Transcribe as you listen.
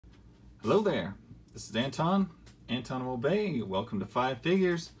Hello there, this is Anton of Obey. Welcome to Five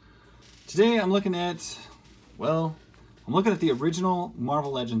Figures. Today I'm looking at, I'm looking at the original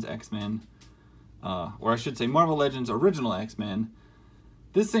Marvel Legends X-Men, or I should say Marvel Legends Original X-Men.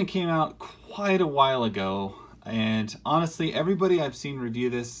 This thing came out quite a while ago, and honestly, everybody I've seen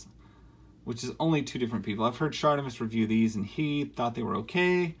review this, which is only two different people. I've heard Shartimus review these, and he thought they were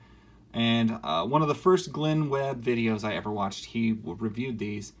okay. And one of the first Glenn Webb videos I ever watched, he reviewed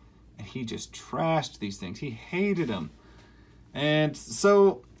these, and he just trashed these things. He hated them. And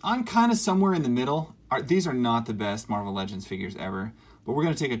so I'm kind of somewhere in the middle. These are not the best Marvel Legends figures ever, but we're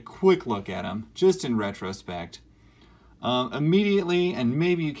going to take a quick look at them, just in retrospect. Immediately, and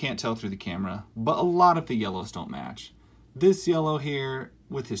maybe you can't tell through the camera, but a lot of the yellows don't match. This yellow here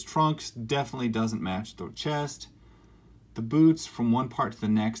with his trunks definitely doesn't match the chest. The boots from one part to the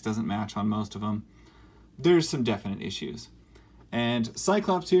next doesn't match on most of them. There's some definite issues. And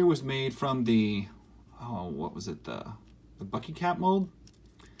Cyclops here was made from the, what was it, the Bucky Cap mold?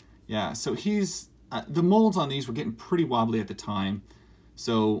 Yeah, so he's, the molds on these were getting pretty wobbly at the time.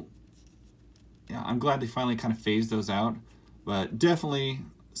 So, yeah, I'm glad they finally kind of phased those out. But definitely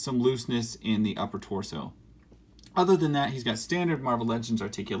some looseness in the upper torso. Other than that, he's got standard Marvel Legends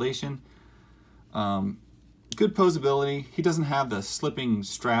articulation. Good posability. He doesn't have the slipping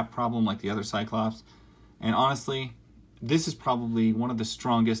strap problem like the other Cyclops. And honestly, this is probably one of the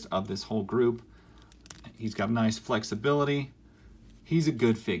strongest of this whole group. He's got nice flexibility. He's a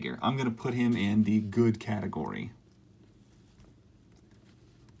good figure. I'm going to put him in the good category.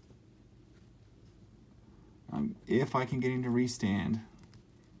 If I can get him to restand.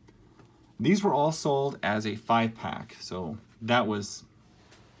 These were all sold as a 5-pack, so that was,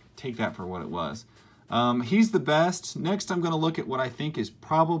 take that for what it was. He's the best. Next, I'm going to look at what I think is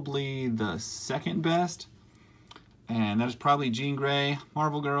probably the second best. And that is probably Jean Grey,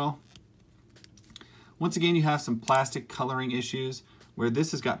 Marvel Girl. Once again, you have some plastic coloring issues where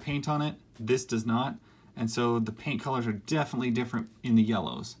this has got paint on it, this does not. And so the paint colors are definitely different in the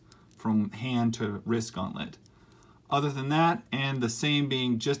yellows from hand to wrist gauntlet. Other than that, and the same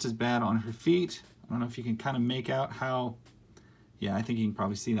being just as bad on her feet. I don't know if you can kind of make out how, yeah, I think you can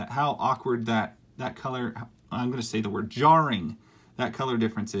probably see that, how awkward that color, I'm going to say the word jarring, that color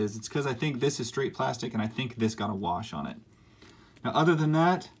difference is. It's because I think this is straight plastic and I think this got a wash on it. Now, other than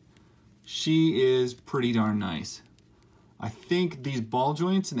that, she is pretty darn nice. I think these ball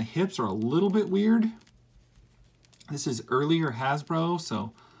joints in the hips are a little bit weird. This is earlier Hasbro,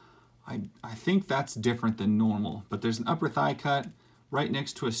 so I think that's different than normal. But there's an upper thigh cut right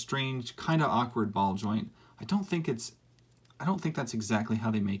next to a strange, kind of awkward ball joint. I don't think that's exactly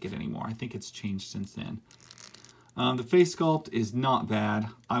how they make it anymore. I think it's changed since then. The face sculpt is not bad.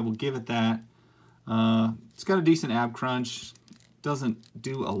 I will give it that. It's got a decent ab crunch. Doesn't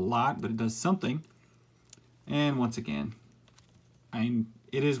do a lot, but it does something. And once again,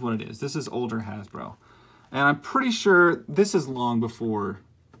 it is what it is. This is older Hasbro. And I'm pretty sure this is long before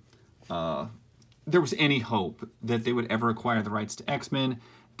there was any hope that they would ever acquire the rights to X-Men.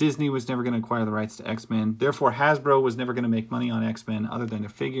 Disney was never going to acquire the rights to X-Men. Therefore, Hasbro was never going to make money on X-Men other than their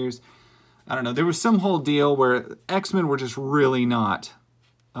figures. I don't know. There was some whole deal where X-Men were just really not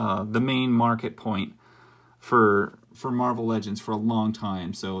the main market point for Marvel Legends for a long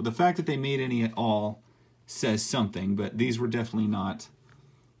time. So the fact that they made any at all says something, but these were definitely not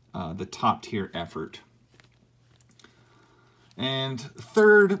the top tier effort. And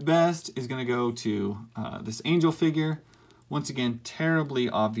third best is going to go to this Angel figure. Once again, terribly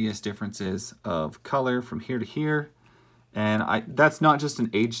obvious differences of color from here to here. And that's not just an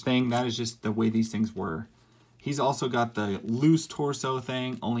age thing, that is just the way these things were. He's also got the loose torso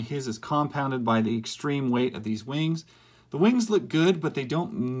thing, only his is compounded by the extreme weight of these wings. The wings look good, but they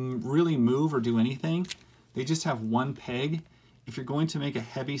don't really move or do anything. They just have one peg. If you're going to make a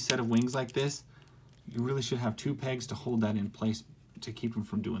heavy set of wings like this, you really should have 2 pegs to hold that in place to keep him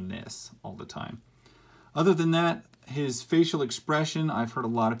from doing this all the time. Other than that, his facial expression, I've heard a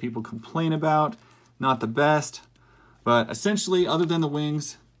lot of people complain about. Not the best. But essentially, other than the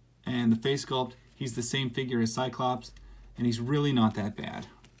wings and the face sculpt, he's the same figure as Cyclops, and he's really not that bad.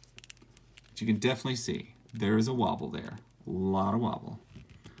 But you can definitely see there is a wobble there. A lot of wobble.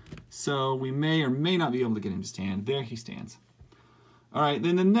 So we may or may not be able to get him to stand. There he stands. All right,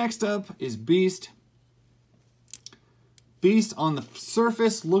 then the next up is Beast. Beast on the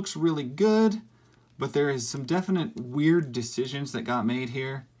surface looks really good, but there is some definite weird decisions that got made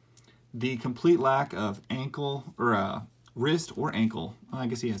here. The complete lack of ankle, or wrist or ankle, I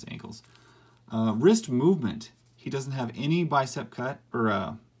guess he has ankles. Wrist movement. He doesn't have any bicep cut,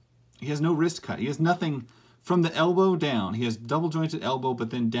 or he has no wrist cut. He has nothing from the elbow down. He has double jointed elbow,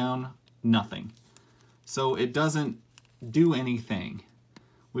 but then down nothing. So it doesn't do anything,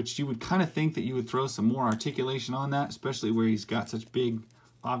 which you would kind of think that you would throw some more articulation on that, especially where he's got such big,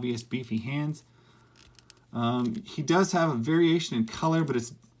 obvious, beefy hands. He does have a variation in color, but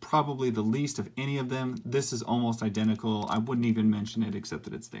it's probably the least of any of them. This is almost identical. I wouldn't even mention it except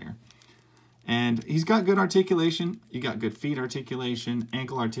that it's there. And he's got good articulation. You got good feet articulation,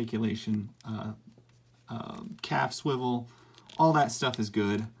 ankle articulation, calf swivel. All that stuff is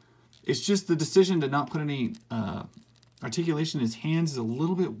good. It's just the decision to not put any articulation in his hands is a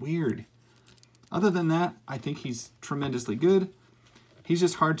little bit weird. Other than that, I think he's tremendously good. He's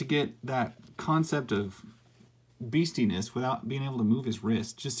just hard to get that concept of beastiness without being able to move his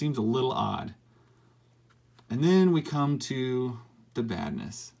wrist. Just seems a little odd. And then we come to the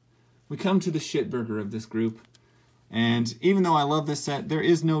badness. We come to the shitburger of this group. And even though I love this set, there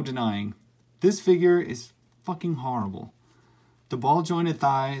is no denying this figure is fucking horrible. The ball jointed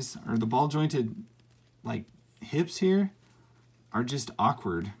thighs, or the ball jointed like hips here, are just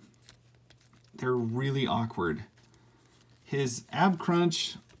awkward. They're really awkward. His ab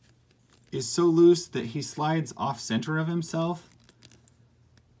crunch is so loose that he slides off center of himself.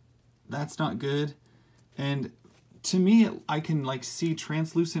 That's not good. And to me, I can like see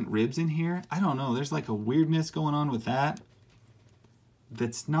translucent ribs in here. I don't know, there's like a weirdness going on with that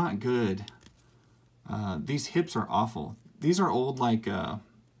that's not good. These hips are awful. These are old like, gosh,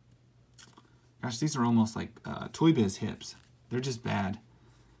 these are almost like Toy Biz hips. They're just bad.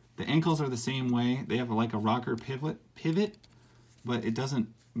 The ankles are the same way. They have like a rocker pivot, but it doesn't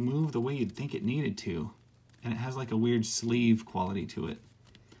move the way you'd think it needed to. And it has like a weird sleeve quality to it.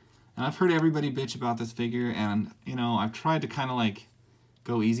 And I've heard everybody bitch about this figure, and you know, I've tried to kind of like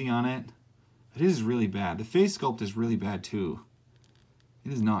go easy on it. It is really bad. The face sculpt is really bad too.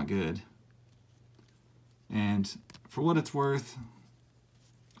 It is not good. And for what it's worth,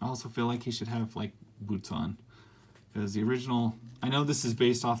 I also feel like he should have like boots on. Because the original, I know this is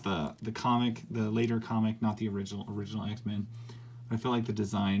based off the comic, the later comic, not the original X-Men. But I feel like the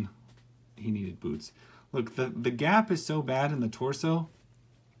design, he needed boots. Look, the gap is so bad in the torso,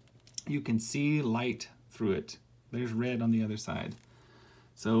 you can see light through it. There's red on the other side.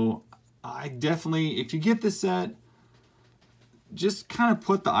 So I definitely, if you get this set, just kind of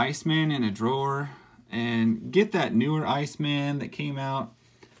put the Iceman in a drawer and get that newer Iceman that came out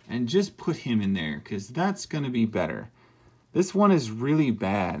and just put him in there, because that's going to be better. This one is really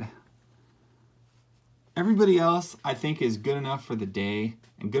bad. Everybody else, I think, is good enough for the day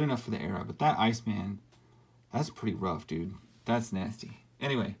and good enough for the era, but that Iceman, that's pretty rough, dude. That's nasty.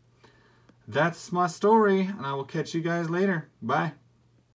 Anyway, that's my story, and I will catch you guys later. Bye.